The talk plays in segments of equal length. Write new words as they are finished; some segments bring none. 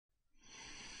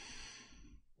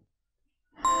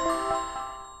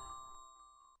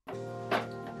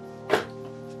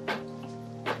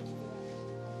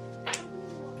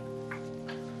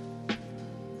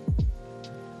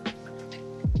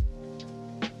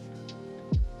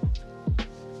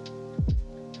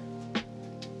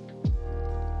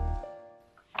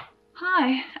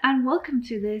and welcome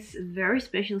to this very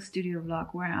special studio vlog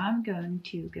where I'm going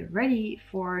to get ready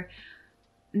for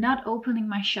not opening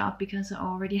my shop because I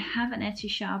already have an Etsy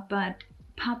shop, but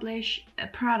publish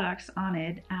products on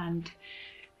it and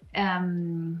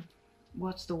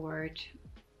what's the word?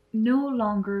 No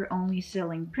longer only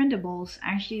selling printables.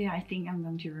 Actually, I think I'm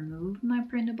going to remove my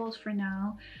printables for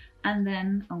now and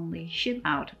then only ship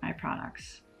out my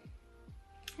products.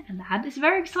 And that is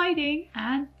very exciting,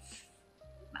 and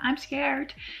I'm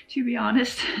scared, to be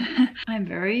honest. I'm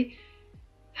very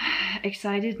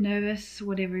excited, nervous,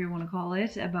 whatever you want to call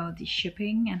it, about the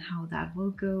shipping and how that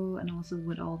will go, and also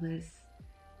with all this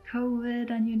COVID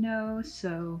and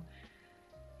so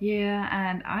yeah.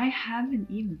 And I haven't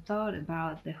even thought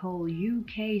about the whole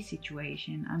UK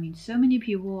situation. I mean, so many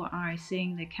people are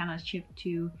saying they cannot ship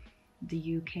to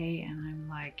the UK, and I'm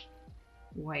like,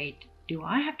 wait, do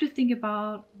I have to think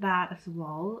about that as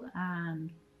well?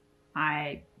 And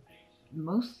I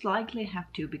most likely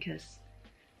have to, because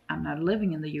I'm not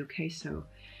living in the UK. So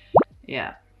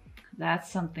yeah, that's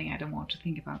something I don't want to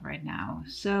think about right now.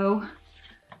 So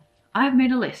I've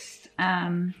made a list,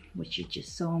 which you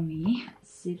just saw me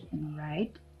sit and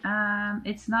write.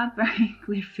 It's not very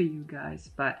clear for you guys,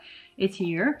 but it's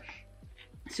here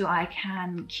so I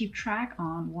can keep track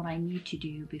on what I need to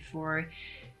do before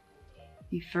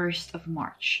the 1st of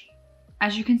March.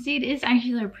 As you can see, it is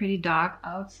actually pretty dark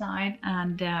outside,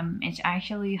 and it's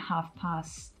actually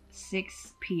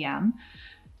 6:30 p.m.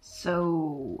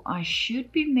 So I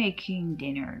should be making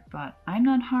dinner, but I'm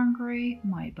not hungry.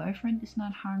 My boyfriend is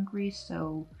not hungry.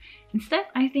 So instead,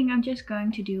 I think I'm just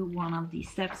going to do one of the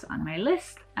steps on my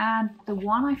list. And the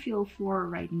one I feel for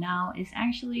right now is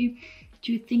actually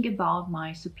to think about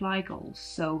my supply goals.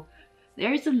 So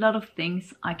there's a lot of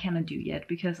things I cannot do yet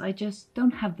because I just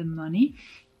don't have the money.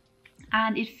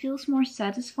 And it feels more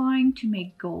satisfying to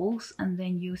make goals and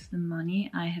then use the money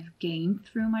I have gained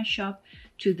through my shop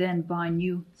to then buy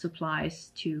new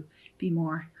supplies to be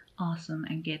more awesome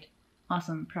and get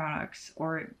awesome products.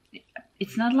 Or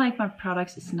it's not like my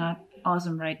products is not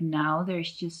awesome right now.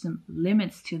 There's just some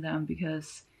limits to them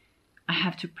because I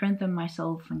have to print them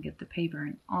myself and get the paper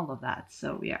and all of that.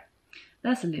 So yeah,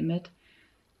 that's a limit.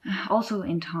 Also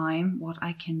in time, what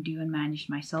I can do and manage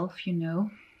myself,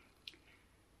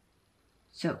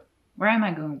 So, where am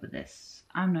I going with this?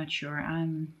 I'm not sure.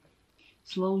 I'm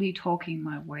slowly talking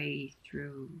my way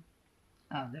through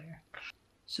there.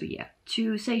 So yeah,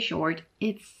 to say short,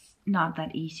 it's not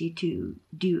that easy to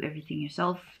do everything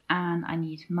yourself, and I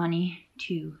need money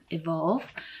to evolve.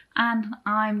 And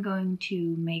I'm going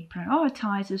to make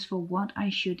prioritizes for what I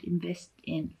should invest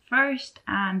in first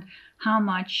and how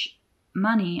much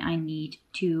money I need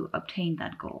to obtain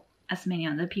that goal. As many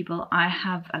other people, I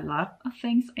have a lot of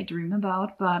things I dream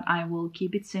about, but I will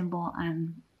keep it simple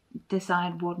and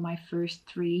decide what my first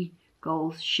 3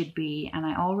 goals should be. And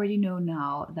I already know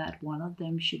now that one of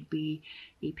them should be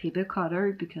a paper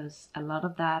cutter, because a lot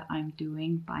of that I'm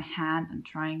doing by hand and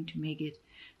trying to make it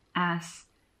as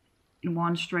in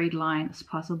one straight line as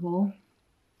possible.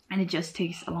 And it just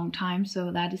takes a long time. So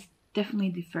that is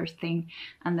definitely the first thing.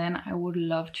 And then I would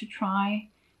love to try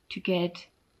to get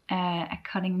a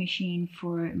cutting machine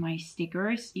for my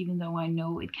stickers, even though I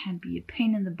know it can be a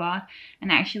pain in the butt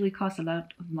and actually costs a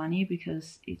lot of money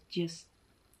because it just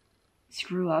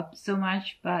screw up so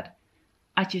much. But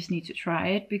I just need to try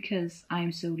it because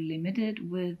I'm so limited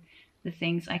with the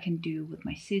things I can do with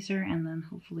my scissor, and then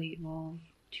hopefully evolve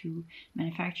to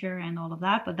manufacture and all of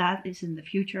that. But that is in the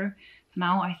future. For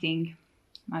now, I think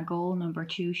my goal number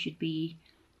 2 should be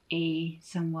a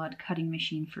somewhat cutting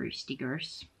machine for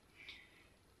stickers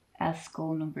as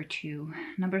goal number 2.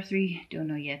 Number 3, don't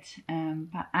know yet.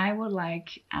 But I would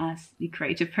like, as the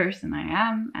creative person I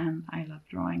am, and I love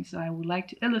drawing, so I would like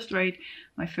to illustrate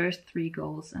my first 3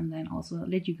 goals and then also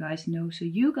let you guys know, so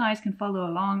you guys can follow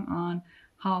along on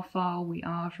how far we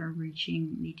are from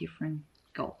reaching the different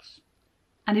goals.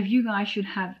 And if you guys should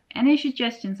have any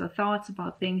suggestions or thoughts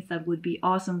about things that would be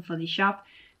awesome for the shop,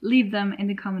 leave them in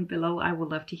the comment below. I would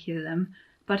love to hear them.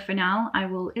 But for now, I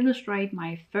will illustrate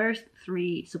my first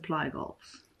 3 supply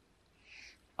goals.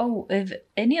 Oh, if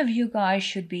any of you guys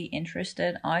should be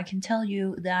interested, I can tell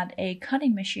you that a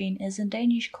cutting machine is in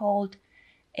Danish called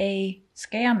a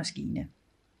skæremaskine.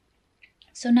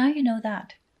 So now you know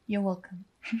that. You're welcome.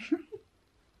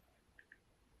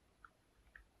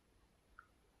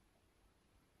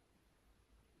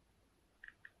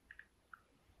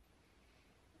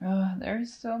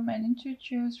 There's so many to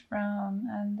choose from,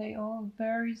 and they all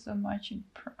vary so much in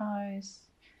price.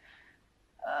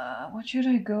 What should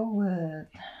I go with?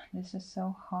 This is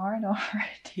so hard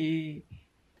already.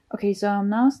 Okay, so I'm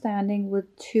now standing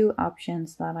with two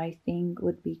options that I think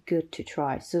would be good to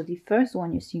try. So the first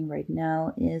one you're seeing right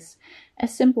now is a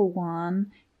simple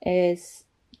one, is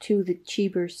to the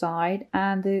cheaper side.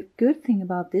 And the good thing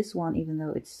about this one, even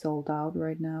though it's sold out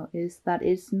right now, is that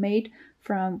it's made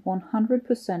from 100%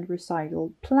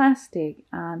 recycled plastic.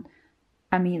 And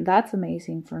I mean, that's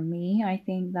amazing for me. I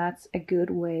think that's a good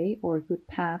way or a good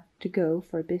path to go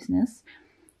for business.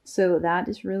 So that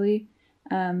is really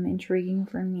intriguing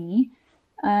for me.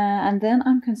 And then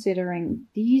I'm considering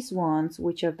these ones,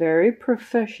 which are very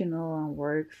professional and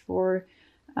work for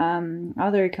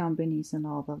other companies and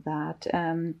all of that,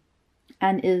 and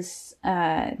is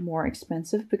more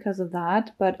expensive because of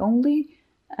that, but only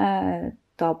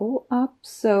double up.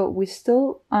 So we're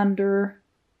still under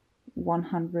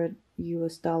 100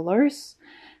 US dollars,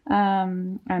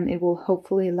 and it will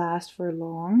hopefully last for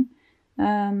long.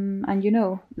 And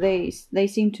they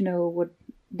seem to know what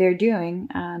they're doing,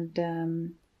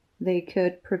 and they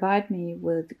could provide me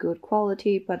with good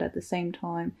quality, but at the same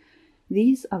time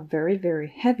these are very, very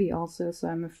heavy also, so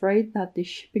I'm afraid that the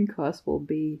shipping cost will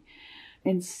be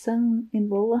insanely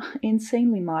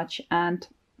much. And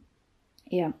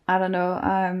yeah, I don't know,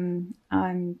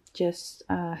 I'm just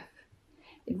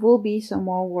it will be some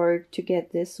more work to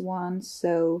get this one.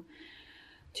 So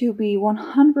to be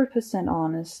 100%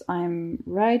 honest, I'm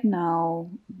right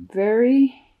now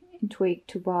very intrigued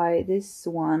to buy this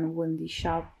one when the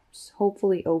shops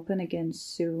hopefully open again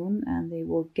soon and they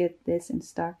will get this in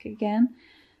stock again.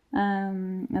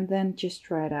 And then just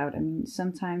try it out. I mean,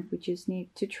 sometimes we just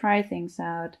need to try things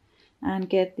out and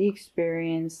get the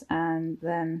experience, and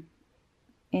then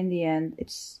in the end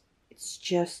it's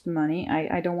just money.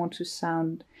 I don't want to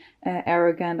sound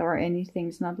arrogant or anything,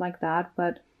 it's not like that,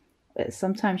 but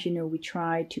sometimes we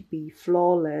try to be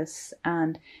flawless,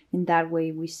 and in that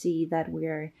way we see that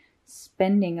we're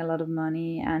spending a lot of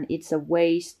money and it's a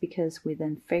waste because we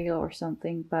then fail or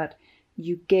something, but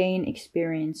you gain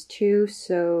experience too.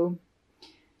 So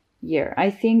yeah, I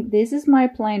think this is my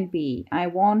plan B. I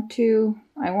want to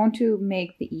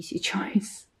make the easy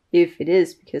choice, if it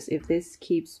is, because if this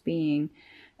keeps being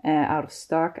out of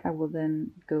stock, I will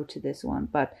then go to this one.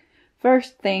 But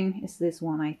first thing is this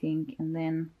one, I think, and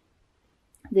then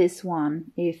this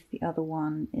one if the other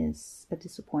one is a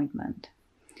disappointment.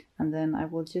 And then I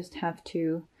will just have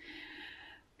to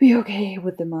be okay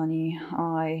with the money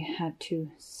I had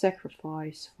to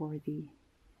sacrifice for the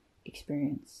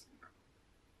experience.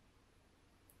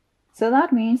 So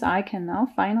that means I can now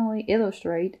finally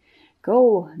illustrate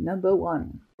goal number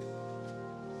 1.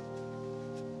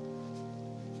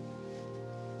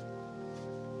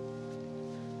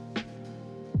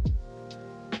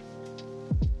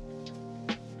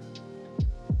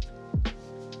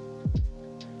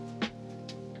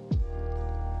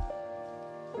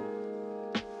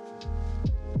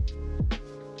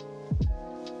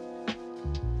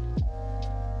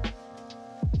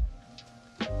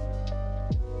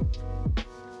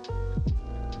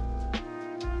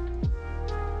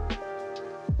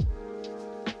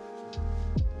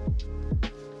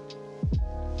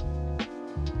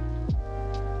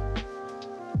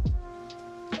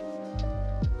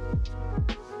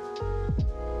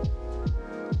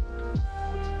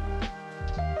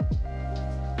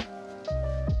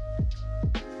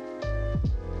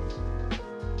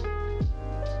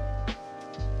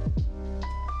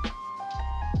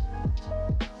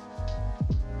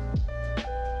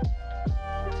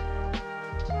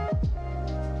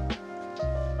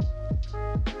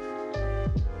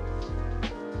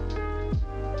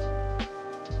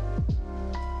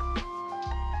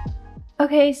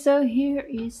 Okay, so here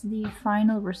is the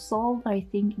final result. I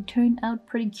think it turned out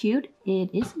pretty cute.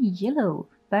 It is a yellow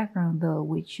background though,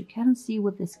 which you cannot see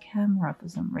with this camera for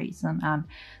some reason, and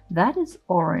that is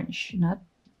orange, not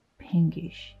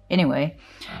pinkish. Anyway,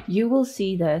 you will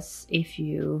see this if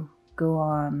you go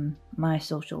on my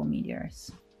social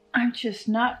medias. I'm just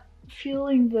not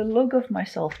feeling the look of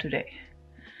myself today.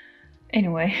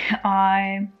 Anyway,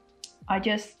 I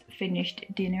just finished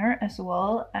dinner as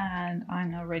well, and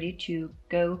I'm now ready to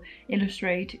go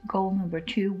illustrate goal number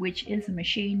 2, which is a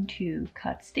machine to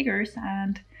cut stickers,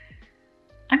 and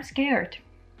I'm scared.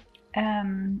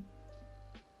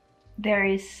 There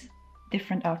is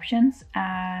different options,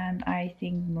 and I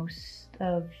think most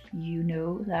of you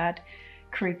know that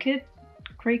Cricut,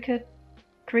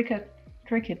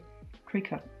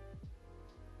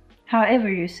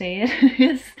 however you say it,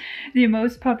 is the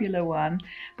most popular one,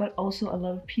 but also a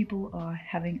lot of people are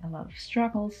having a lot of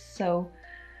struggles. So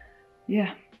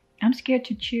yeah, I'm scared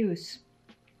to choose.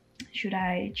 Should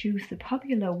I choose the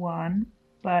popular one,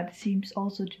 but it seems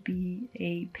also to be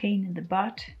a pain in the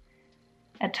butt?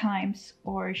 at times,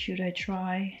 or should I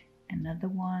try another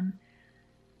one?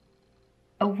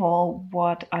 Overall,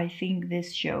 what I think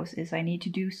this shows is I need to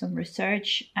do some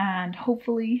research, and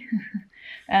hopefully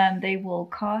they will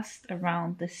cost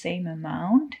around the same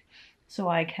amount, so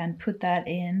I can put that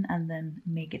in and then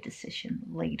make a decision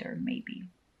later, maybe.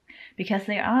 Because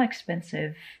they are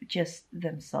expensive just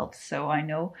themselves, so I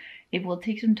know it will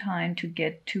take some time to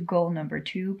get to goal number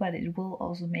 2, but it will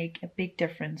also make a big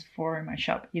difference for my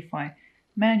shop if I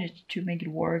manage to make it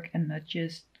work and not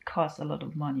just cost a lot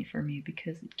of money for me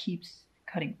because it keeps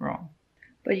cutting wrong.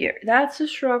 But yeah, that's a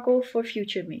struggle for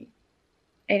future me.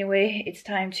 Anyway, it's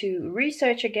time to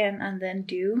research again and then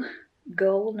do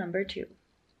goal number 2.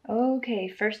 Okay,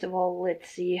 first of all, let's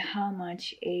see how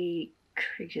much a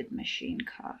Cricut machine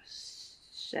costs.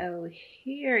 So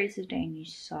here is the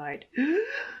Danish side.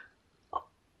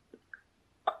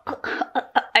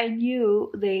 I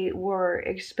knew they were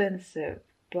expensive,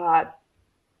 but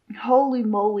holy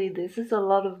moly, this is a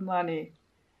lot of money.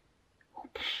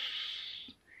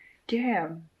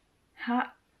 Damn.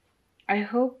 I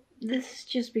hope this is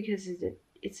just because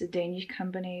it's a Danish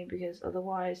company, because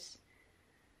otherwise,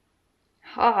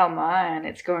 oh man,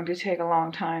 it's going to take a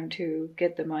long time to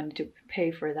get the money to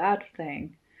pay for that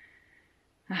thing.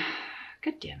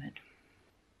 God damn it.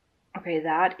 Okay,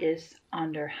 that is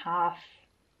under half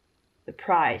the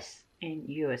price in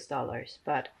US dollars,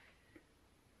 but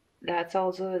that's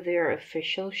also their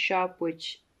official shop,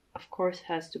 which of course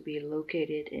has to be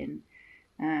located in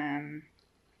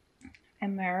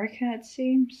America, it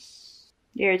seems.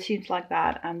 Yeah, it seems like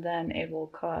that, and then it will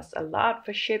cost a lot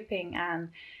for shipping and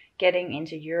getting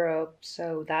into Europe,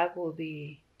 so that will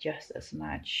be just as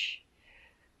much.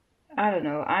 I don't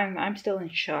know, I'm still in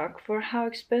shock for how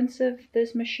expensive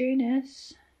this machine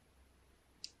is.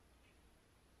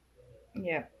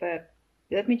 Yeah, but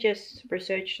let me just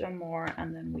research some more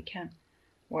and then we can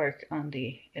work on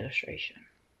the illustration.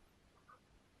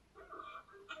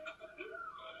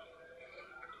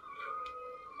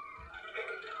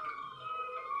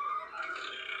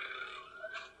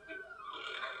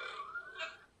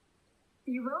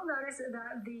 You will notice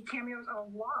that the cameos are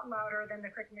a lot louder than the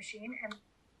Cricut machine. And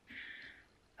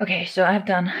okay, so I've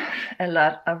done a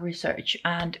lot of research,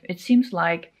 and it seems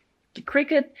like the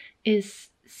Cricut is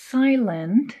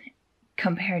silent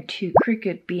compared to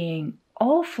Cricut being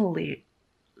awfully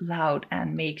loud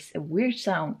and makes a weird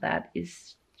sound that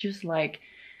is just like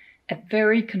a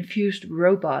very confused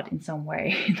robot in some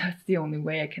way. That's the only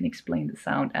way I can explain the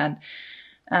sound.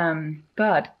 And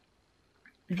but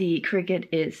the Cricut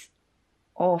is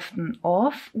often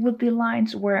off with the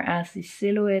lines, whereas the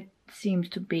Silhouette seems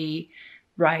to be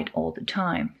right all the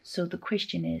time. So the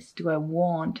question is, do I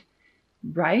want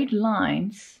right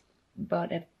lines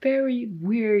but a very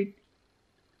weird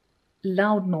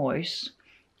loud noise,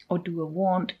 or do I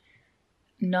want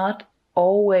not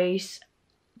always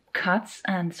cuts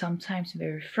and sometimes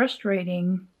very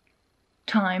frustrating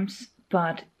times,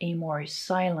 but a more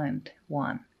silent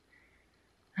one?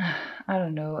 I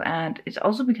don't know. And it's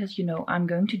also because, I'm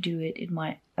going to do it in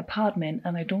my apartment,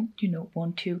 and I don't,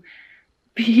 want to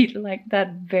be like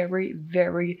that very,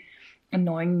 very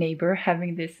annoying neighbor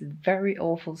having this very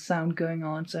awful sound going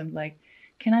on. So I'm like,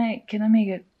 can I make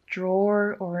a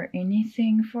drawer or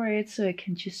anything for it so I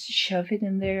can just shove it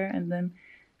in there and then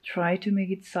try to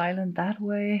make it silent that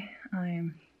way?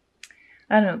 I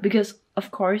don't know, because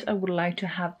of course I would like to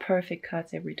have perfect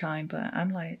cuts every time, but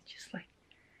I'm like, just like,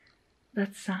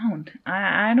 that sound,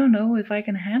 I don't know if I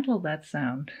can handle that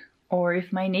sound, or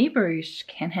if my neighbors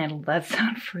can handle that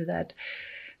sound for that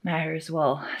matter as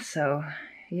well. So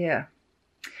yeah,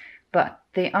 but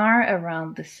they are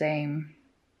around the same,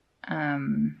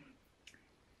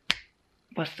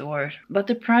 what's the word, but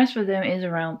the price for them is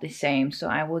around the same. So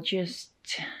I will just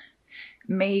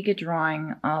make a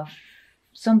drawing of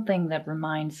something that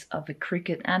reminds of a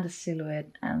Cricut and a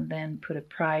Silhouette, and then put a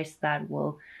price that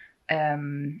will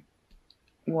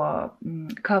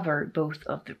cover both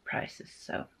of the prices.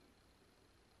 So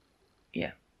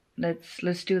yeah,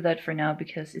 let's do that for now,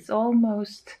 because it's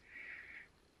almost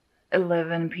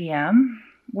 11 p.m.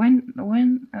 when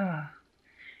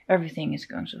everything is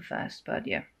going so fast. But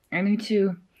yeah, I need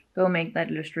to go make that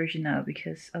illustration now,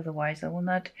 because otherwise I will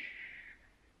not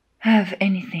have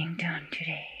anything done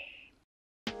today.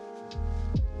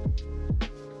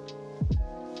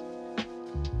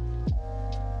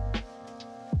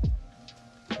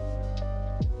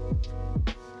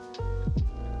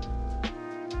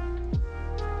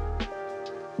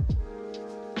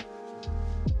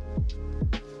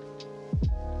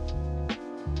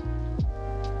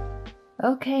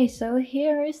 Okay, so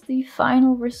here is the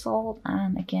final result,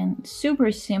 and again,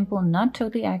 super simple, not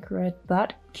totally accurate,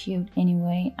 but cute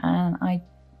anyway. And I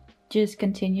just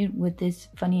continued with this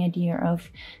funny idea of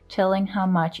telling how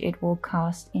much it will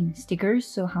cost in stickers,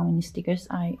 so how many stickers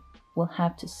I will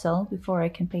have to sell before I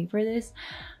can pay for this.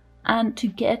 And to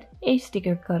get a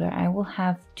sticker cutter, I will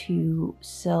have to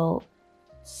sell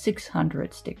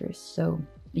 600 stickers. So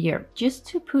yeah, just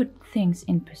to put things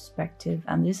in perspective.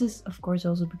 And this is of course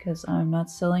also because I'm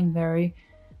not selling very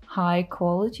high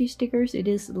quality stickers. It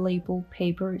is labeled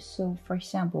paper. So for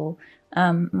example,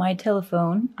 my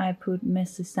telephone, I put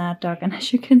Mr. Sad Dog, and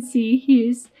as you can see,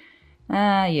 he's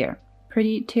yeah,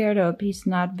 pretty teared up. He's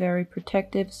not very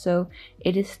protective, so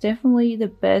it is definitely the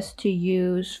best to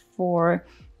use for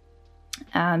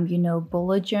you know,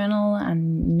 bullet journal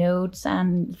and notes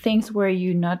and things where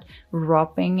you're not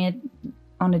rubbing it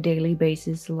on a daily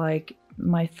basis, like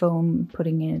my phone,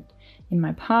 putting it in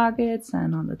my pockets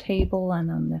and on the table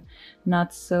and on the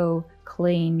not so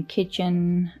clean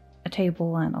kitchen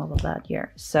table and all of that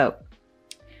here. So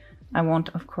I want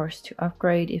of course to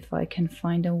upgrade if I can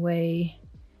find a way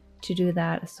to do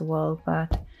that as well,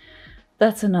 but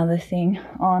that's another thing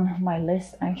on my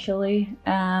list actually.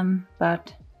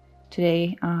 But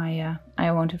today I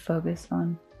want to focus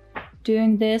on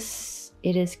doing this.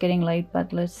 It is getting late,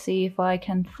 but let's see if I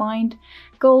can find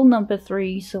goal number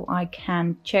 3 so I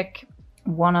can check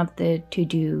one of the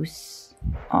to-dos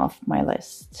off my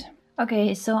list.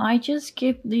 Okay, so I just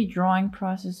skipped the drawing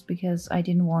process because I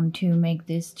didn't want to make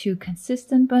this too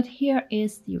consistent, but here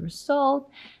is the result.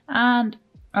 And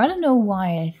I don't know why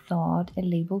I thought a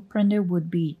label printer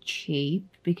would be cheap,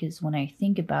 because when I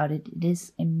think about it, it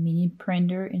is a mini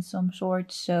printer in some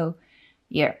sort. So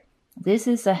yeah, this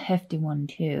is a hefty one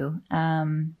too.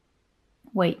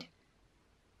 Wait,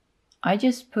 I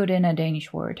just put in a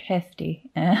Danish word, hefty.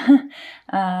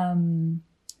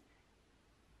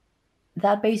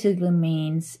 That basically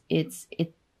means it's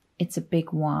a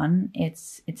big one.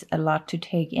 It's a lot to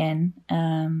take in.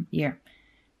 Yeah.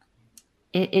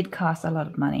 It costs a lot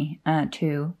of money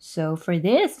too. So for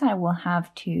this, I will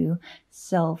have to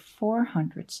sell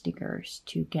 400 stickers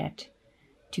to get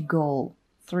to goal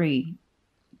 3.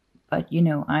 But you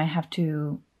know, I have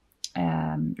to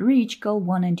reach goal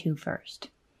 1 and 2 first.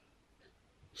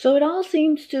 So it all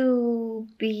seems to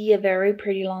be a very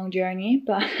pretty long journey,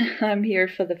 but I'm here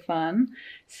for the fun,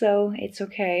 so it's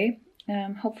okay.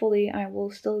 Hopefully I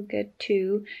will still get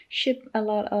to ship a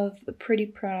lot of pretty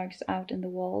products out in the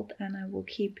world, and I will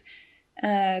keep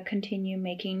continue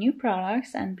making new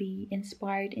products and be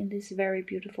inspired in this very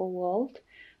beautiful world.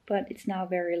 But it's now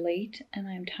very late and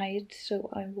I'm tired, so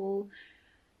I will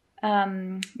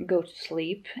go to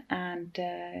sleep and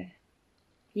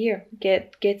yeah,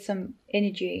 get some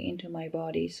energy into my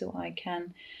body so I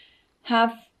can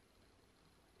have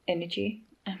energy.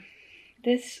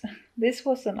 This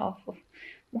was an awful...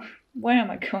 Where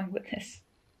am I going with this?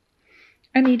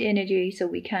 I need energy so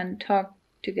we can talk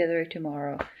together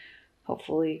tomorrow,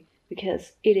 hopefully,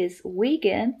 because it is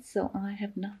weekend, so I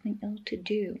have nothing else to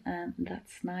do, and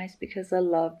that's nice because I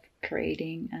love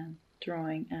creating and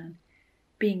drawing and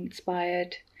being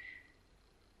inspired.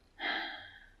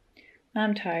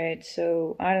 I'm tired,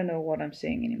 so I don't know what I'm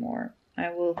saying anymore. I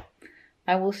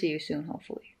will see you soon,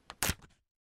 hopefully.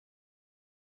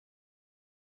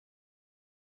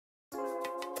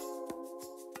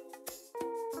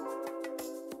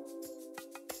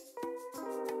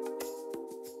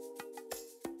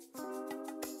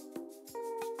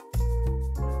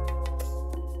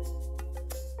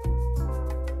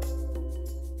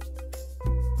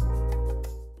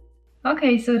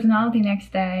 Okay, so it's now the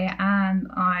next day, and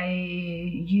I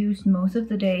used most of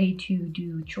the day to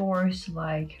do chores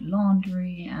like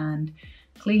laundry and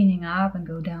cleaning up and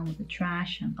go down with the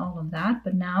trash and all of that.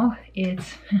 But now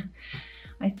it's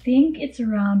I think it's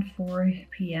around 4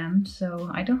 p.m. so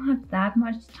I don't have that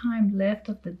much time left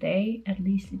of the day. At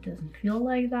least it doesn't feel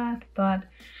like that, but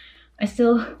I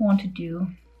still want to do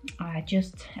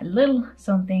just a little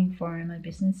something for my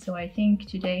business. So I think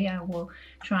today I will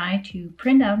try to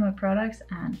print out my products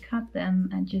and cut them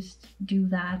and just do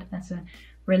that as a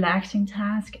relaxing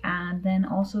task, and then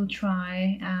also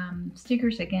try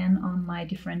stickers again on my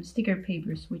different sticker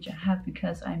papers which I have,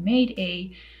 because I made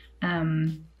a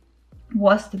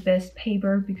was the best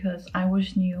paper because I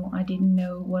was new. I didn't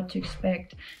know what to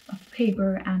expect of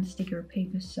paper and sticker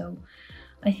paper, so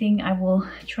I think I will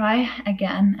try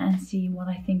again and see what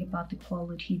I think about the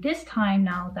quality this time,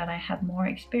 now that I have more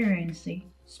experience.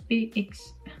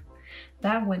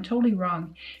 That went totally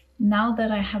wrong. Now that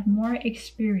I have more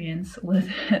experience with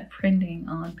printing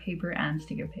on paper and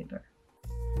sticker paper.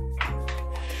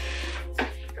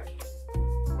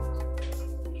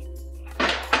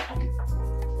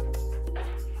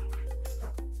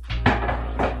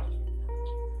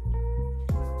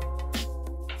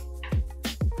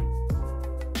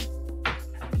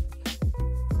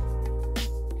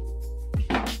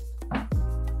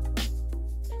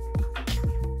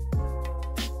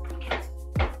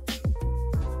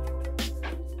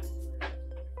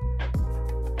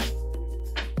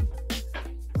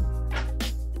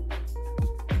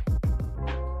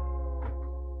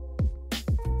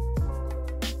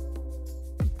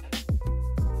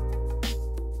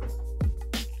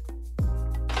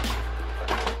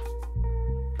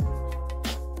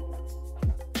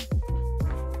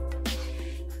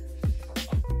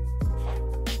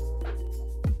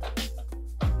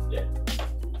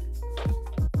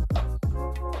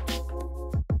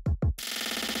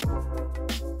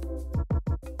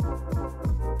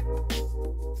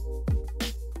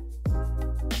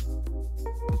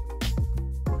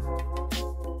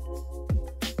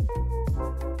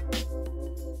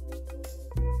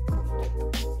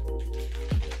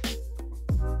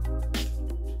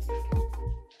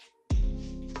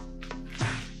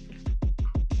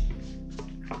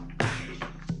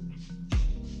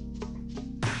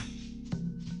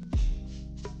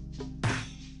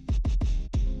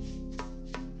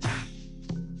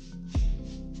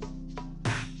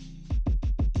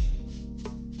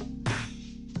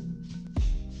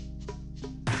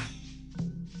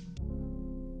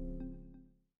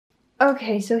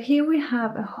 Okay, so here we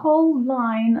have a whole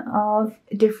line of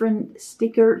different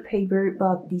sticker paper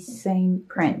but the same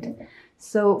print.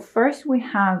 So first we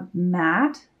have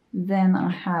matte, then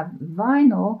I have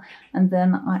vinyl, and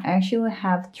then I actually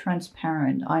have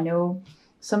transparent. I know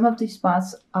some of these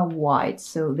spots are white,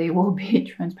 so they will be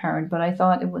transparent, but I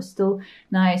thought it was still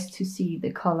nice to see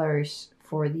the colors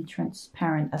for the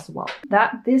transparent as well.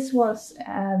 This was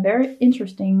a very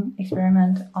interesting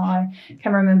experiment. I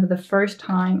can remember the first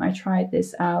time I tried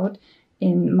this out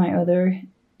in my other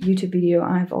YouTube video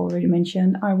I've already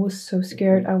mentioned. I was so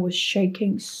scared, I was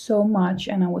shaking so much,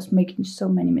 and I was making so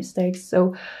many mistakes.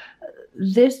 So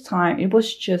this time it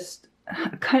was just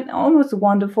kind of almost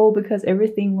wonderful because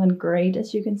everything went great.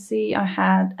 As you can see, I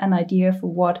had an idea for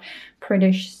what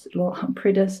printer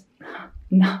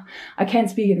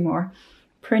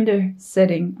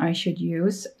setting I should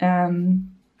use.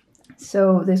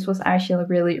 So this was actually a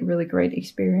really great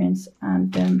experience,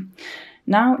 and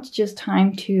now it's just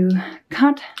time to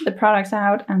cut the products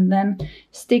out and then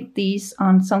stick these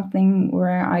on something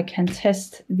where I can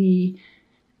test the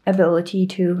ability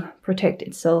to protect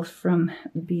itself from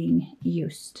being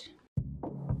used.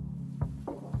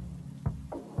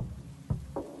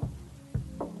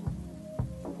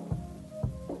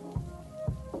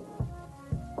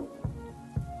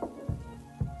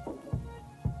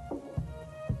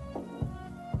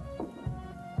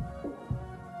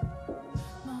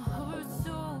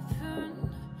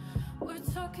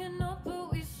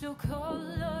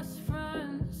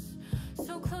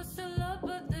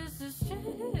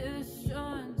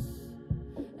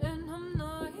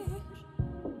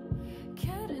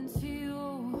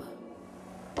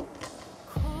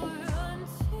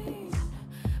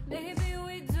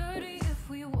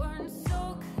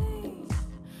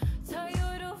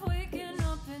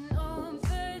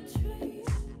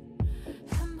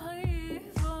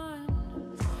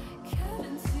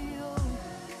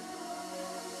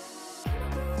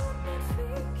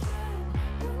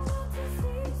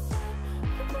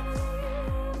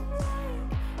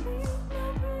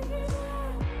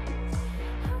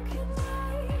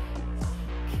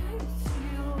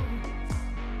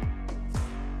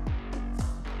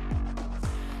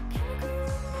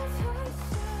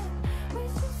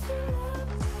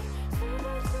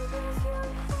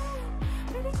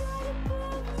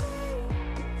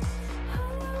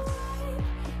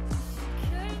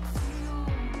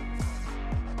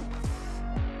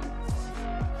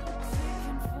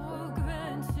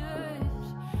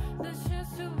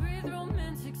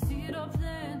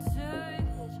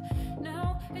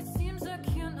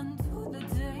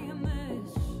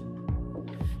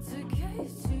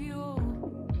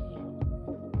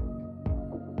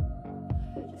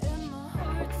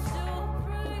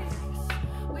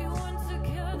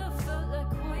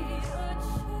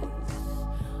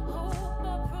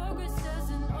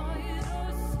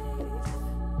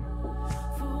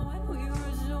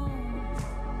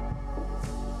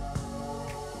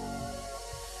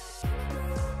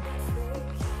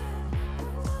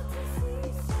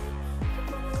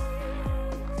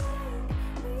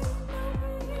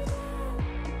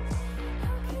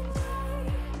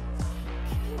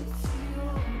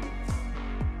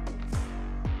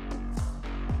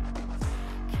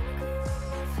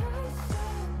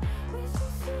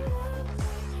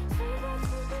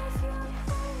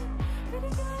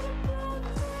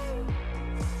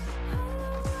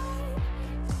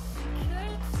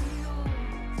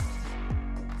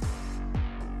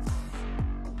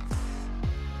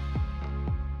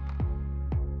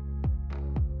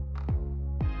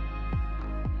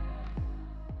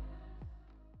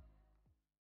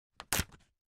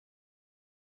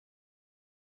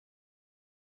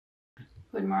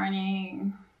 Good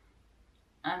morning.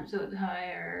 I'm so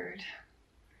tired.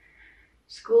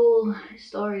 School is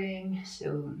starting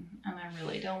soon and I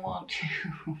really don't want to.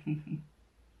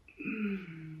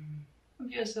 I'm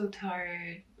just so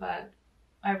tired, but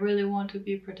I really want to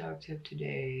be productive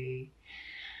today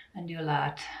and do a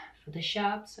lot for the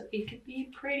shop so it could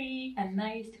be pretty and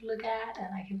nice to look at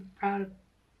and I can be proud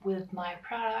with my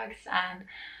products and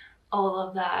all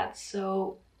of that.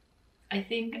 So I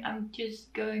think I'm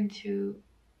just going to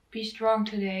be strong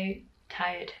today,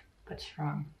 tired but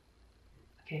strong.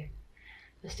 Okay,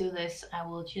 let's do this. I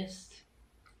will just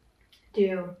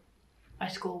do my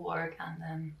schoolwork and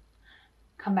then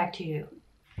come back to you.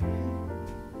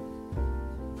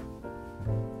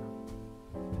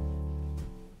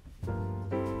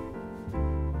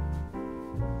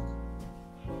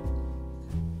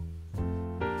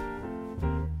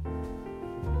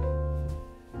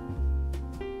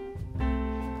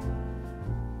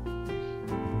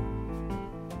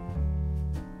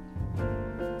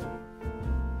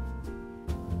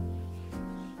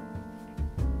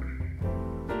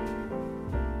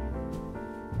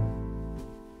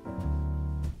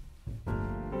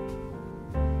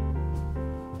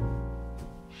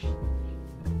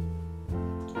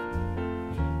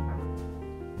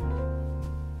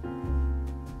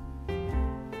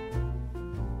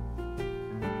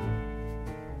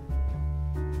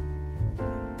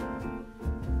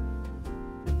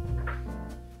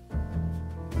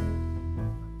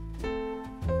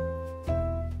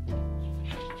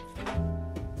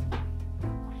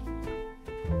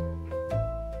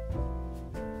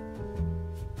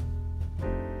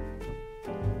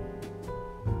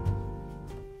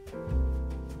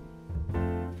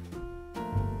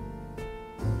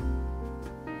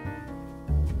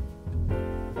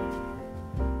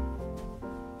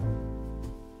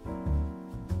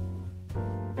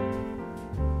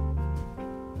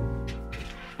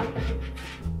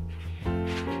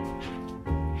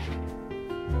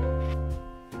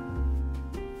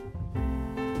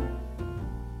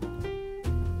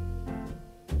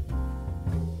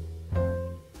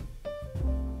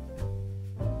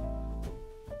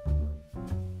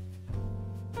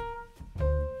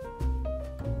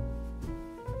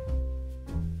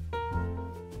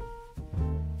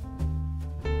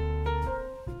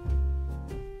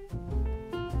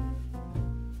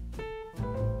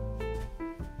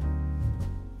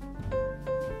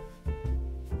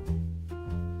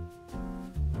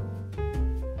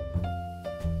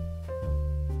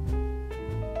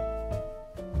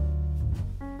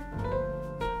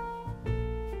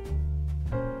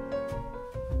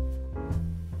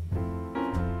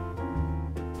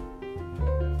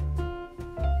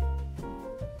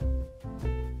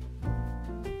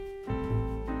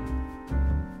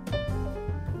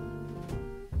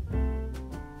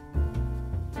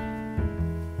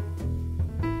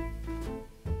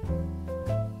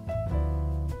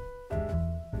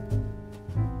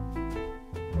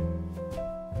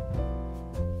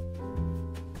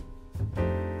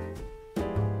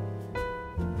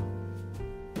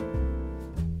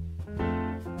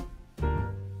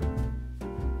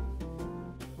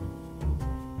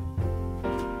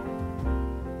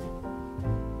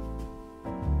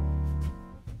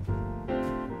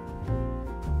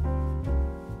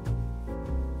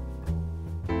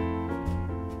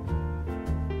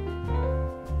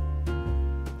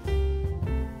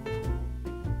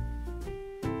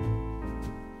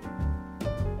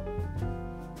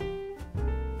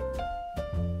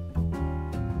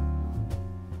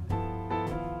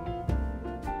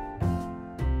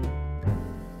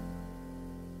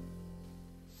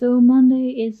 So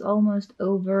Monday is almost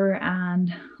over,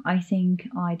 and I think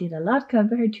I did a lot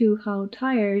compared to how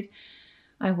tired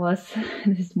I was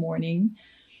this morning.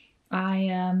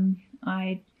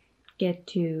 I get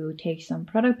to take some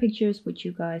product pictures, which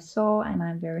you guys saw, and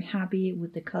I'm very happy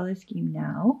with the color scheme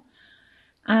now.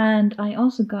 And I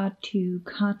also got to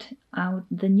cut out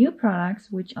the new products,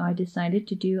 which I decided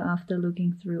to do after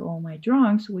looking through all my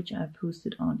drawings, which I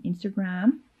posted on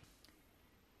Instagram.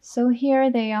 So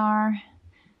here they are,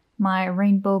 my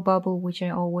rainbow bubble, which I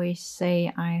always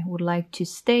say I would like to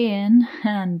stay in,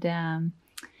 and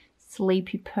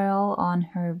Sleepy Pearl on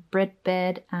her bread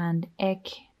bed and egg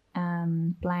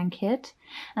blanket.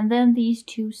 And then these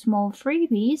two small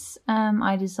freebies.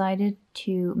 I decided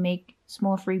to make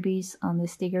small freebies on the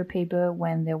sticker paper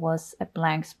when there was a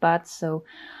blank spot, so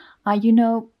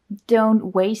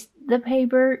don't waste the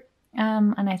paper.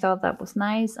 And I thought that was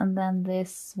nice. And then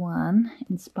this one,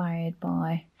 inspired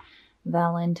by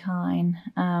Valentine,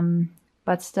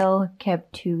 but still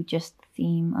kept to just the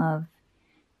theme of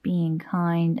being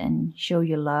kind and show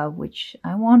your love, which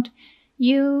I want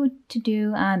you to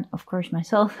do, and of course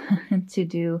myself to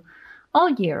do all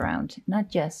year round,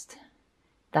 not just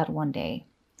that one day.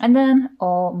 And then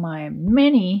all my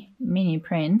mini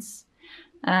prints,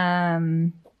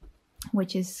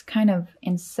 which is kind of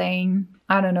insane.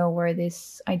 I don't know where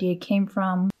this idea came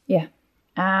from. Yeah.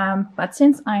 But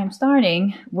since I am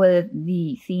starting with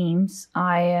the themes,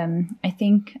 I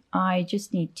think I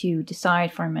just need to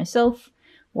decide for myself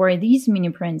where these mini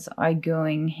prints are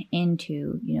going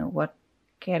into, what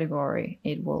category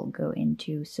it will go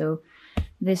into. So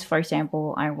this, for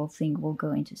example, I will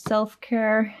go into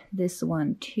self-care. This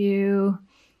one too.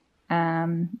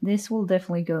 This will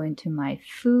definitely go into my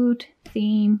food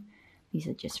theme. These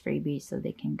are just freebies, so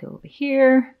they can go over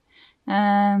here.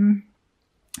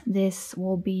 This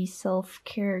will be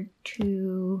self-care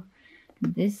too.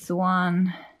 This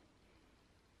one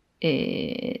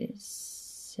is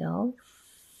self-care,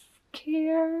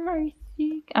 I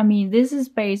think. I mean, this is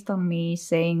based on me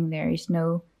saying there is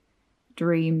no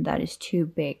dream that is too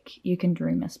big. You can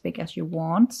dream as big as you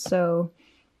want. So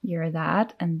you're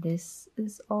that. And this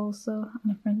is also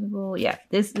unprintable. Yeah,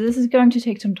 this is going to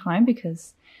take some time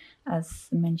because, as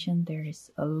mentioned, there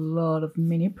is a lot of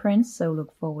mini prints, so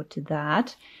look forward to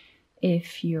that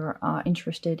if you're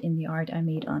interested in the art I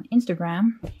made on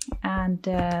Instagram. And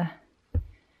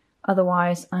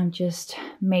otherwise, I'm just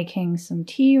making some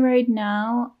tea right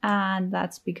now, and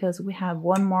that's because we have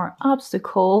one more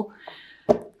obstacle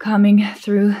coming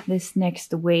through this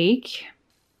next week,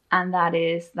 and that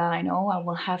is that I know I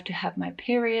will have to have my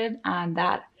period, and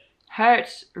that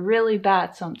hurts really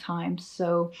bad sometimes.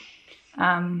 So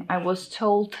I was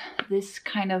told this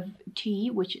kind of tea,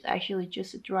 which is actually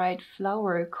just a dried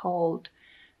flower called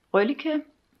Røllike.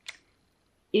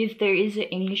 If there is an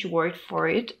English word for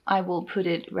it, I will put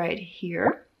it right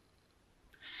here.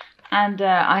 And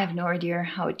I have no idea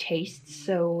how it tastes,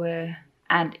 so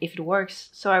and if it works.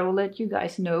 So I will let you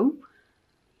guys know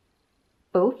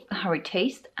both how it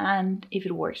tastes and if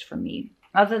it works for me.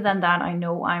 Other than that, I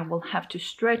know I will have to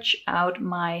stretch out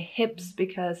my hips,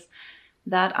 because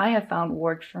that I have found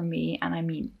worked for me, and I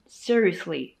mean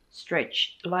seriously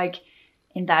stretch. Like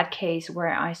in that case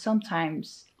where I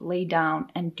sometimes lay down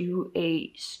and do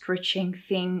a stretching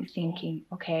thing, thinking,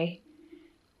 okay,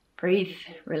 breathe,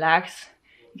 relax.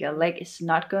 Your leg is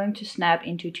not going to snap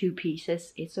into two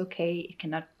pieces. It's okay. It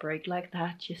cannot break like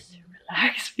that. Just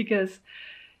relax, because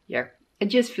yeah, it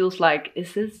just feels like,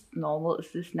 is this normal?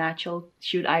 Is this natural?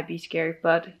 Should I be scared?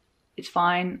 But it's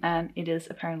fine, and it is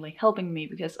apparently helping me,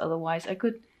 because otherwise I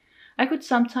could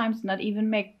sometimes not even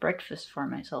make breakfast for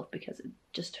myself because it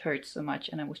just hurts so much,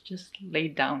 and I was just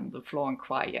laid down on the floor and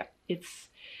cry. Yeah, it's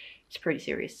pretty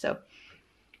serious. So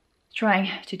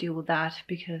trying to deal with that,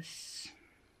 because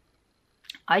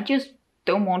I just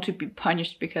don't want to be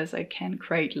punished because I can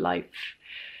create life.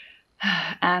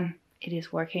 And it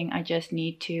is working. I just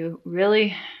need to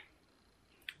really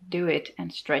do it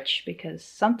and stretch, because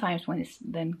sometimes when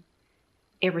then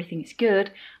everything is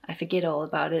good, I forget all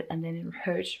about it, and then it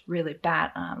hurts really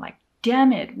bad, and I'm like,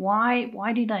 damn it, why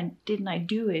didn't I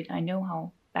do it? I know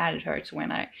how bad it hurts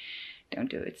when I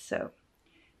don't do it. So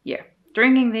yeah,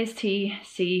 drinking this tea,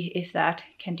 see if that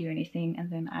can do anything, and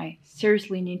then I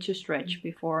seriously need to stretch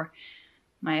before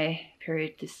my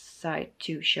period decide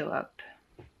to show up,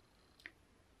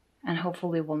 and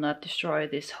hopefully will not destroy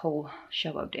this whole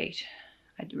show up date.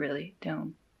 I really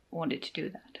don't want it to do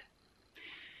that.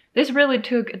 This really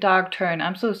took a dark turn.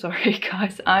 I'm so sorry,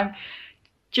 guys. I'm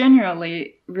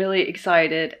genuinely really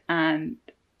excited and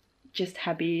just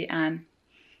happy and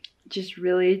just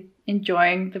really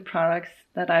enjoying the products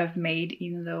that I've made,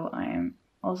 even though I am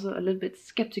also a little bit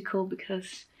skeptical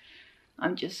because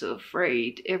I'm just so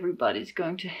afraid everybody's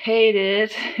going to hate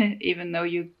it, even though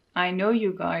I know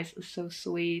you guys are so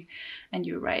sweet and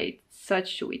you write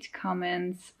such sweet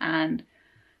comments and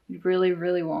it really,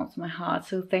 really warms my heart.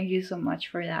 So thank you so much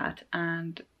for that.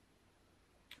 And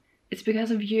it's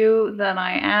because of you that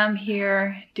I am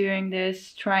here doing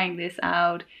this, trying this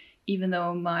out, even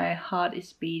though my heart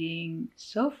is beating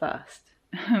so fast.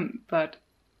 But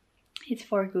it's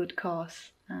for a good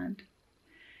cause, and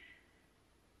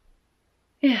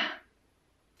yeah.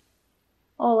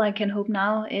 All I can hope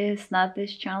now is that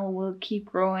this channel will keep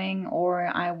growing, or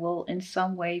I will in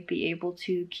some way be able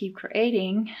to keep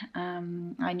creating.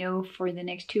 I know for the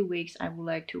next 2 weeks I would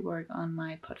like to work on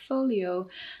my portfolio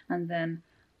and then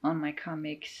on my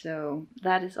comics. So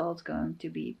that is all going to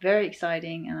be very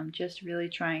exciting, and I'm just really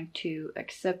trying to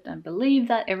accept and believe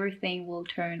that everything will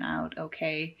turn out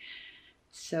okay.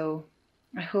 So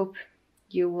I hope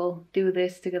you will do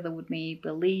this together with me.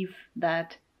 Believe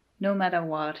that no matter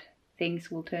what,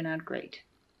 things will turn out great.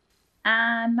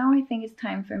 And now I think it's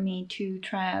time for me to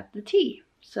try out the tea.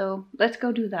 So let's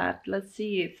go do that. Let's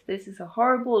see if this is a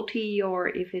horrible tea or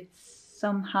if it's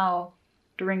somehow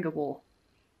drinkable.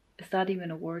 Is that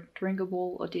even a word,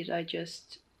 drinkable, or did I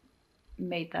just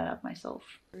make that up myself?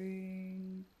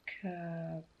 Drinkable.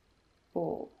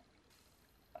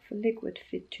 Of a liquid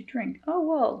fit to drink. Oh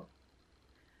well.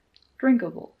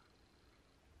 Drinkable.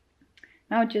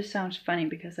 Now it just sounds funny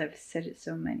because I've said it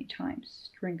so many times.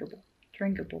 Drinkable,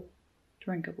 drinkable,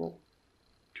 drinkable,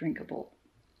 drinkable,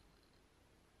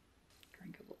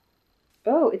 drinkable.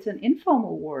 Oh, it's an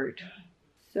informal word.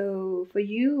 So for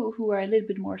you who are a little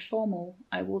bit more formal,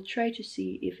 I will try to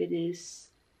see if it is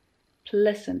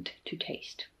pleasant to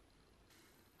taste.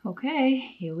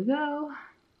 Okay, here we go.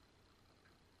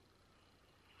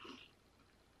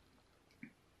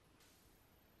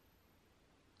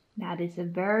 That is a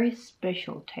very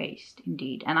special taste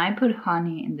indeed. And I put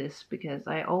honey in this because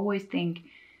I always think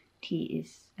tea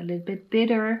is a little bit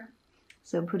bitter.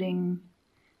 So putting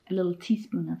a little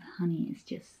teaspoon of honey is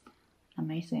just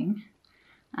amazing.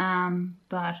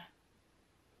 But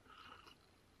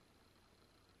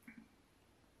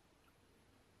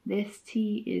this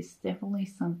tea is definitely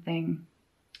something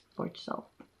for itself.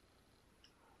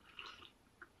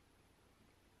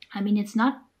 I mean, it's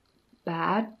not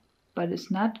bad, but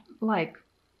it's not like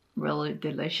really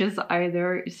delicious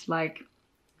either. It's like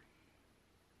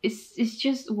it's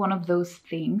just one of those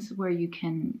things where you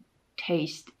can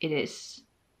taste it is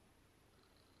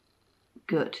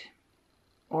good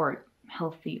or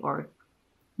healthy or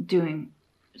doing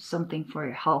something for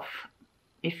your health,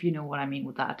 if you know what I mean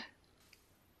with that.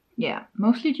 Yeah,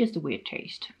 mostly just a weird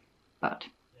taste, but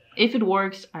if it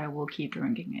works, I will keep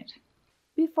drinking it.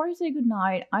 Before I say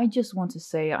goodnight, I just want to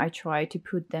say I tried to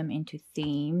put them into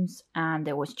themes, and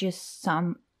there was just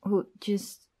some who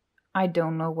just I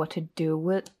don't know what to do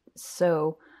with,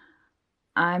 so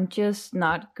I'm just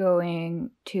not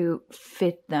going to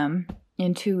fit them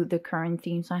into the current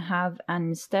themes I have, and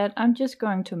instead I'm just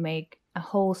going to make a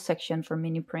whole section for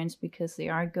mini prints because they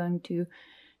are going to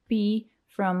be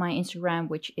from my Instagram,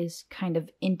 which is kind of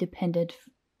independent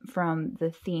from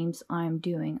the themes I'm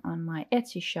doing on my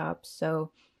Etsy shop.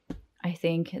 So I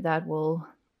think that will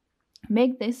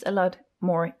make this a lot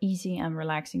more easy and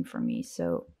relaxing for me.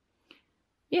 So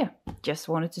yeah, just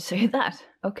wanted to say that.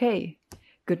 Okay,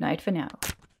 good night for now.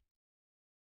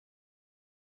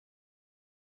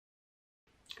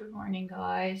 Good morning,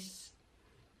 guys.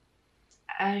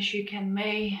 As you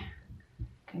may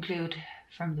conclude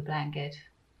from the blanket,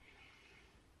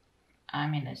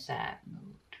 I'm in a sad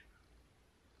mood.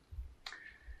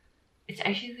 It's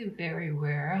actually very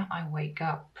rare I wake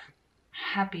up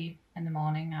happy in the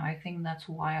morning, and I think that's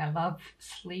why I love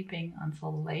sleeping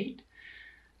until late.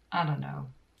 I don't know.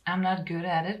 I'm not good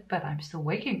at it, but I'm still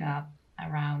waking up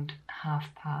around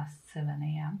 7:30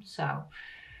 a.m. So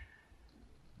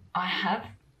I have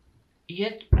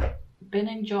yet been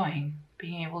enjoying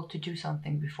being able to do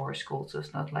something before school. So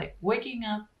it's not like waking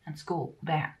up and school,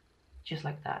 bam, just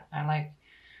like that. I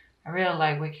really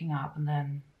like waking up and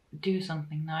then do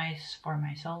something nice for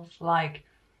myself, like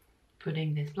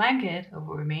putting this blanket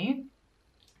over me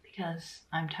because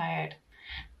I'm tired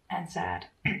and sad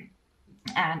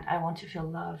and I want to feel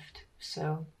loved.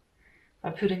 So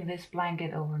by putting this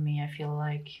blanket over me, I feel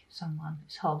like someone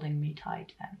is holding me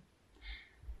tight and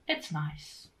it's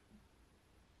nice.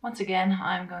 Once again,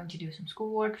 I'm going to do some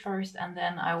schoolwork first, and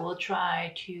then I will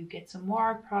try to get some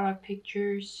more product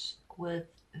pictures with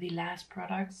the last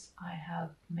products I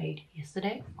have made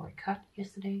yesterday or cut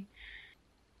yesterday.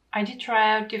 I did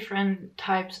try out different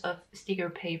types of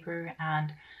sticker paper,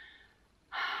 and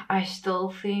I still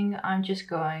think I'm just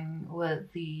going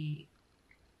with the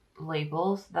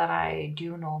labels that I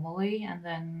do normally, and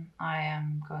then I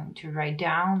am going to write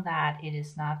down that it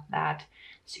is not that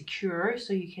secure,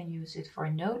 so you can use it for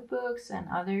notebooks and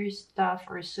other stuff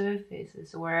or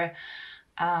surfaces where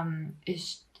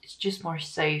it's just more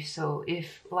safe. So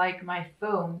if, like my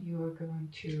phone, you are going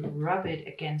to rub it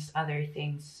against other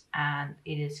things and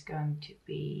it is going to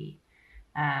be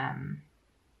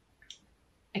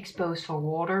exposed for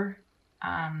water,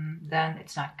 then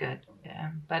it's not good.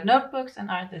 But notebooks and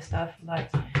other stuff, like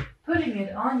putting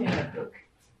it on your notebook,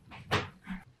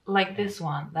 like this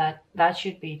one, that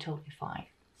should be totally fine.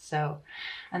 So,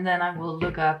 and then I will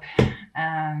look up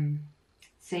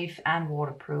safe and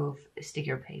waterproof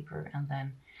sticker paper, and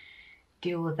then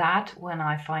deal with that when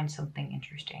I find something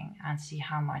interesting and see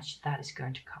how much that is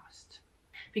going to cost.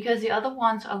 Because the other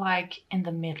ones are like in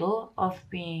the middle of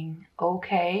being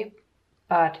okay,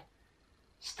 but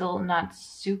still not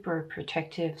super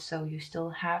protective, so you still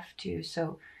have to.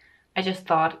 So I just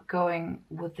thought going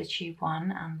with the cheap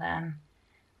one and then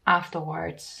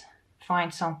afterwards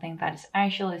find something that is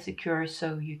actually secure,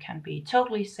 so you can be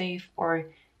totally safe or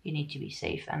you need to be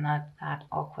safe, and not that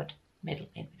awkward middle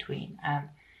in between. And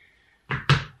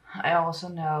I also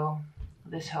know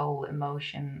this whole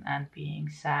emotion and being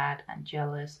sad and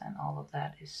jealous and all of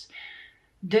that is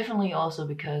definitely also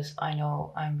because I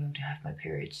know I'm going to have my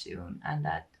period soon, and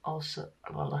that also,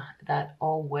 well, that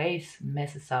always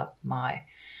messes up my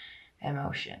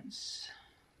emotions.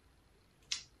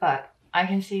 But I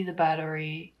can see the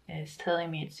battery is telling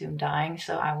me it's soon dying,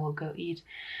 so I will go eat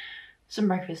some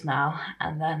breakfast now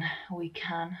and then we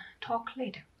can talk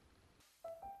later.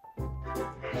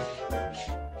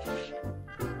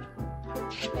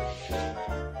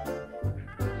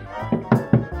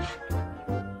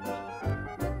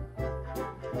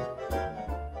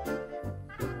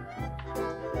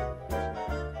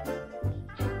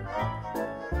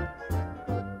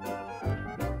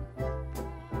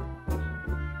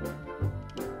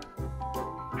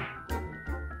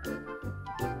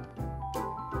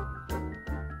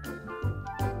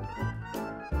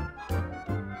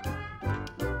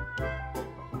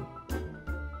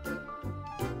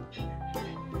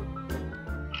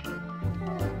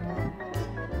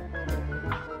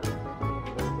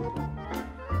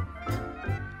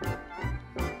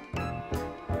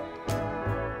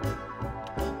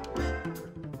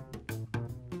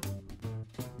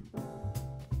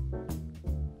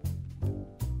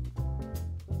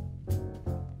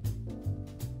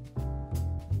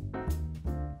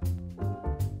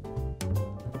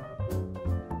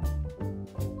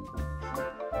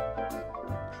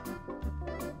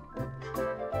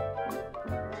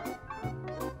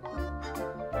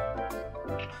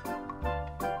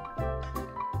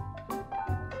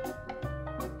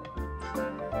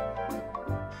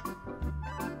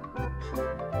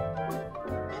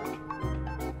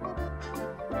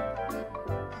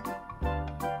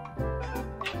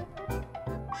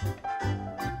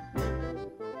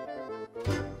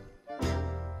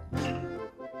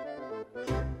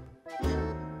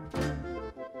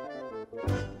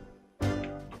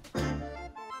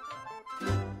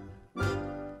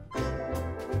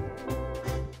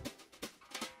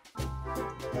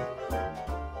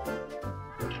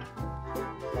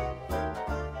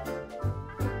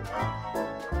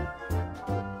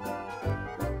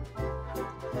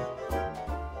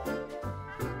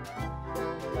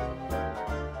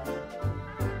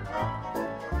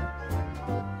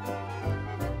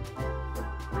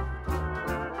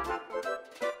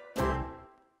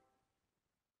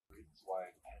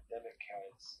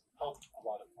 Helped a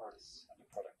lot of artists and their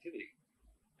productivity,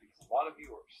 because a lot of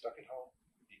you are stuck at home.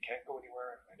 You can't go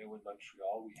anywhere. I know in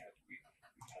Montreal we had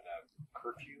a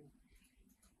curfew,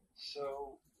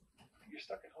 so you're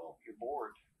stuck at home. You're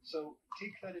bored. So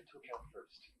take that into account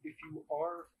first. If you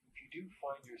do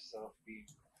find yourself being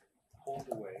pulled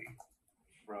away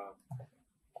from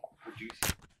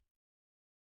producing.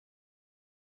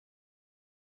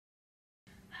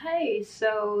 Hey,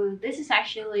 so this is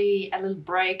actually a little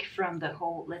break from the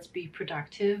whole let's be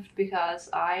productive, because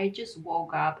I just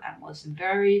woke up and was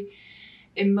very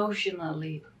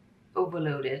emotionally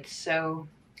overloaded. So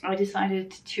I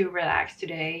decided to relax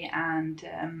today, and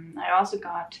I also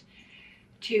got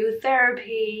to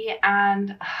therapy,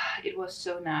 and it was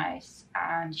so nice,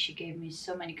 and she gave me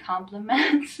so many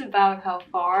compliments about how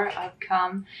far I've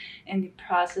come in the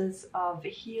process of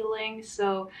healing.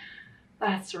 So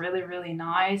that's really, really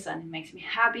nice, and it makes me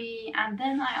happy. And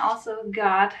then I also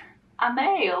got a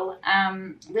mail.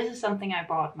 This is something I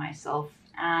bought myself,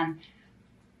 and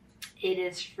it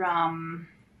is from,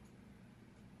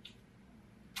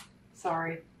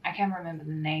 sorry, I can't remember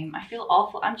the name. I feel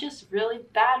awful. I'm just really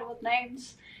bad with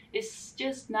names. It's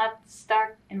just not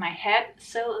stuck in my head.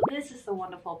 So this is the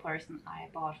wonderful person I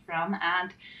bought from,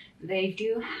 and they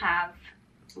do have,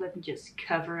 let me just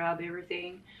cover up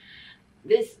everything,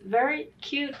 this very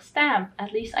cute stamp.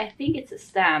 At least I think it's a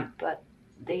stamp, but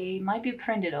they might be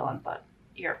printed on, but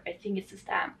here, I think it's a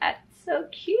stamp. It's so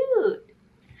cute.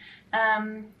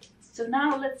 So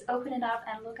now let's open it up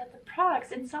and look at the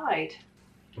products inside,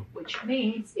 which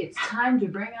means it's time to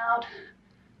bring out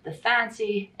the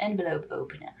fancy envelope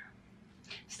opener.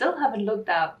 Still haven't looked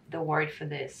up the word for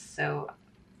this, so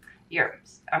here,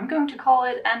 I'm going to call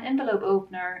it an envelope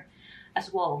opener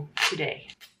as well today.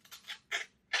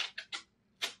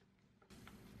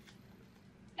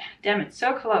 Damn it,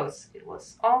 so close. It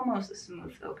was almost a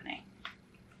smooth opening.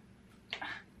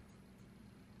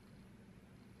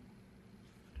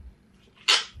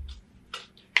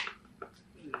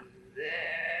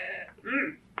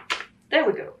 There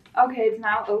we go. Okay, it's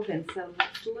now open, so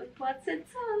let's look what's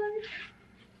inside.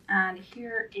 And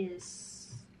here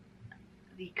is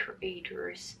the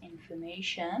creator's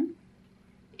information.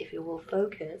 If you will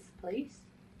focus, please.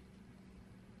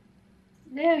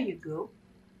 There you go.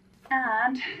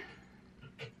 And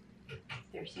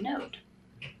there's a note.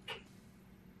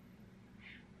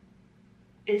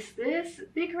 Is this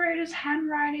the creator's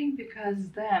handwriting? Because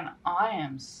then I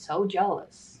am so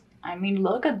jealous. I mean,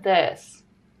 look at this.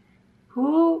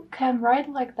 Who can write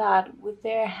like that with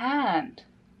their hand?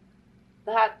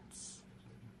 That's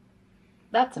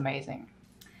amazing.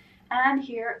 And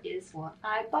here is what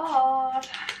I bought.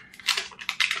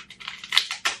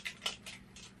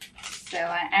 So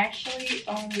I actually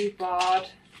only bought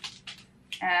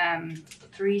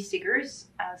 3 stickers,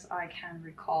 as I can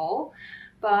recall,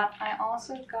 but I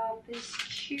also got this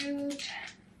cute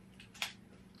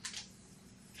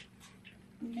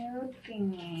note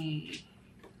thingy.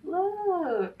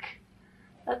 Look,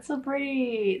 that's so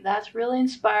pretty. That's really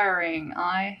inspiring.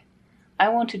 I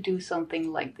want to do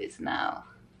something like this now.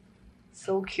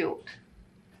 So cute.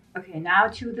 Okay, now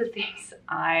to the things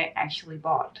I actually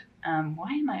bought.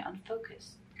 Why am I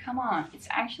unfocused? Come on, it's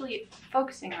actually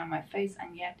focusing on my face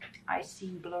and yet I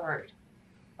seem blurred.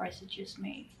 Or is it just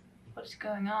me? What's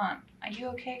going on? Are you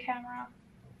okay, camera?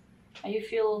 Are you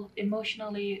feel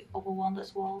emotionally overwhelmed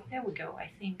as well? There we go, I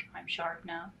think I'm sharp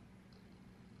now.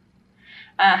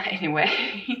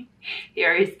 Anyway,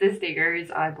 here is the stickers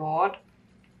I bought.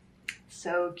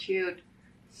 So cute,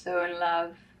 so in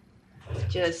love.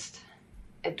 Just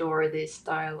adore this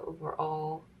style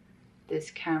overall.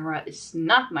 This camera is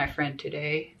not my friend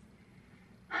today.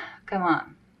 Come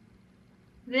on.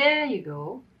 There you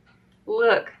go.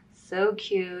 Look, so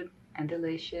cute and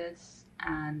delicious,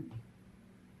 and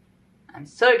I'm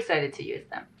so excited to use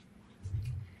them.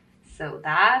 So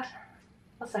that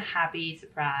was a happy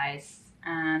surprise,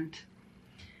 and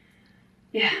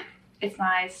yeah, it's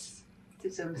nice to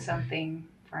do something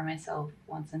for myself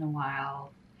once in a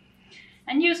while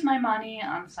and use my money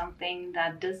on something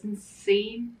that doesn't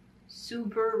seem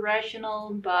super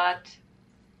rational, but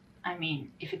I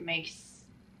mean, if it makes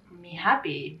me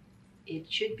happy,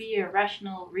 it should be a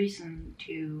rational reason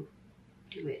to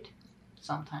do it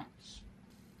sometimes.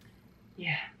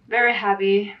 Yeah, very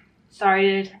happy.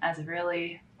 Started as a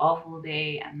really awful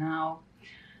day, and now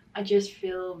I just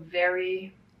feel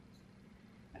very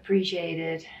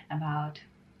appreciated about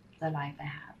the life I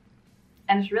have.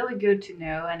 And it's really good to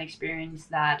know and experience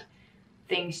that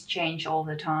things change all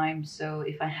the time. So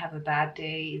if I have a bad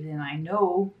day, then I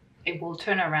know it will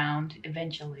turn around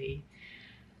eventually.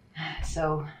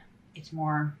 So it's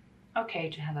more okay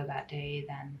to have a bad day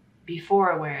than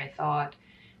before, where I thought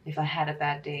if I had a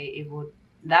bad day,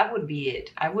 that would be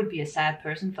it. I would be a sad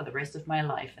person for the rest of my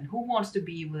life. And who wants to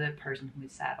be with a person who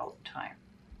is sad all the time?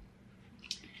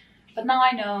 But now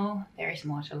I know there is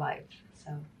more to life.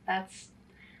 So that's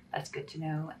good to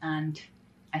know. And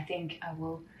I think I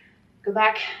will go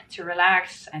back to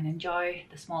relax and enjoy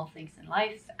the small things in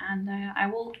life. And I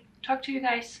will talk to you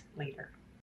guys later.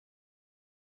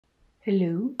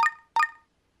 Hello?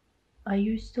 Are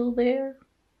you still there?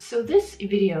 So this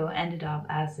video ended up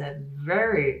as a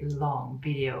very long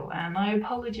video, and I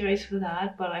apologize for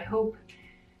that, but I hope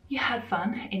you had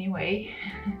fun anyway.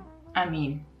 I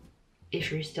mean,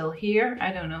 if you're still here,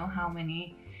 I don't know how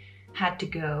many had to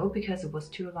go because it was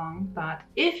too long, but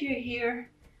if you're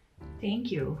here,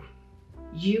 thank you.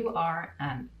 You are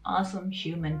an awesome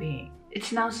human being.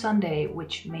 It's now Sunday,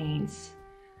 which means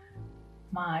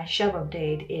my shop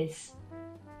update is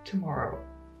tomorrow.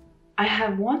 I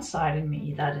have one side in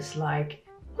me that is like,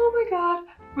 oh my god,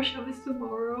 my shop is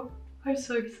tomorrow. I'm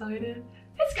so excited.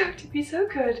 It's going to be so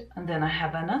good. And then I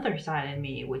have another side in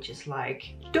me which is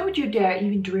like, don't you dare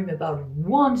even dream about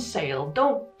one sale.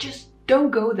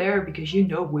 Don't go there because you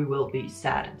know we will be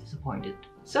sad and disappointed.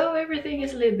 So everything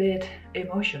is a little bit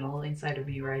emotional inside of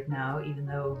me right now, even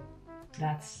though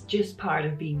that's just part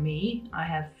of being me, I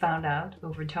have found out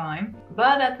over time.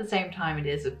 But at the same time, it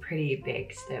is a pretty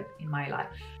big step in my life.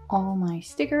 All my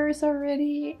stickers are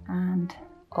ready and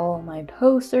all my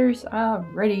posters are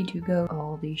ready to go.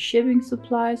 All the shipping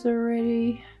supplies are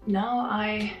ready. Now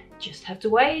I just have to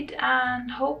wait and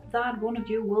hope that one of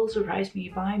you will surprise me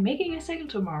by making a sale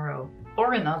tomorrow.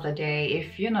 Or another day.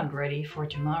 If you're not ready for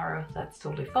tomorrow, that's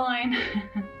totally fine.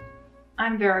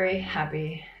 I'm very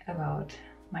happy about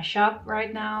my shop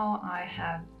right now. I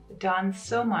have done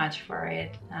so much for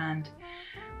it and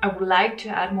I would like to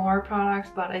add more products,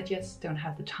 but I just don't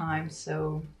have the time.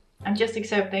 So I'm just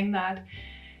accepting that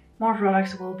more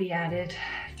products will be added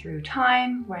through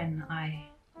time when I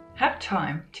have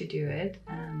time to do it.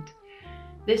 And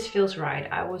this feels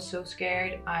right. I was so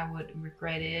scared I would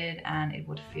regret it and it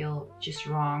would feel just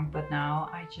wrong. But now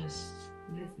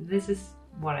this is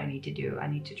what I need to do. I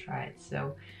need to try it.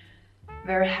 So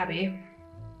very happy.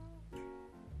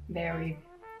 Very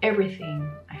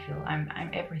everything. I feel I'm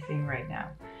everything right now.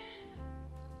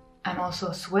 I'm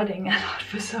also sweating a lot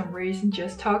for some reason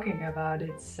just talking about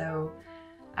it, so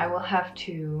I will have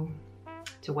to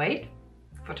wait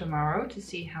for tomorrow to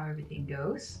see how everything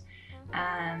goes.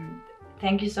 And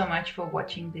thank you so much for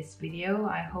watching this video.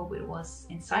 I hope it was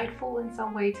insightful in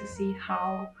some way to see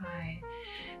how I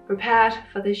prepared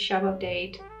for this shop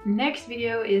update. Next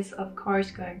video is of course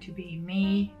going to be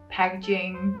me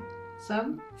packaging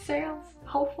some sales,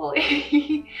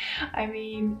 hopefully. I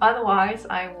mean, otherwise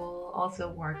I will also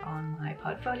work on my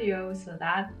portfolio, so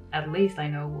that at least I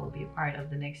know will be a part of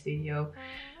the next video.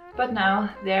 But now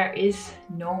there is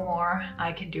no more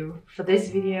I can do for this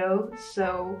video,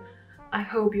 so I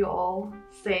hope you all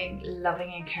staying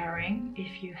loving and caring.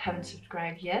 If you haven't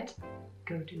subscribed yet,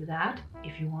 go do that.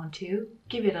 If you want to,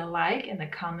 give it a like and a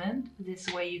comment.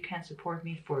 This way you can support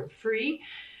me for free.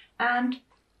 And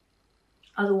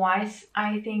otherwise,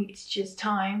 I think it's just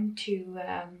time to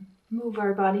move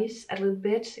our bodies a little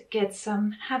bit, get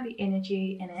some happy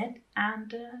energy in it,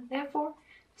 and therefore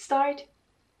start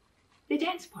the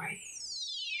dance party.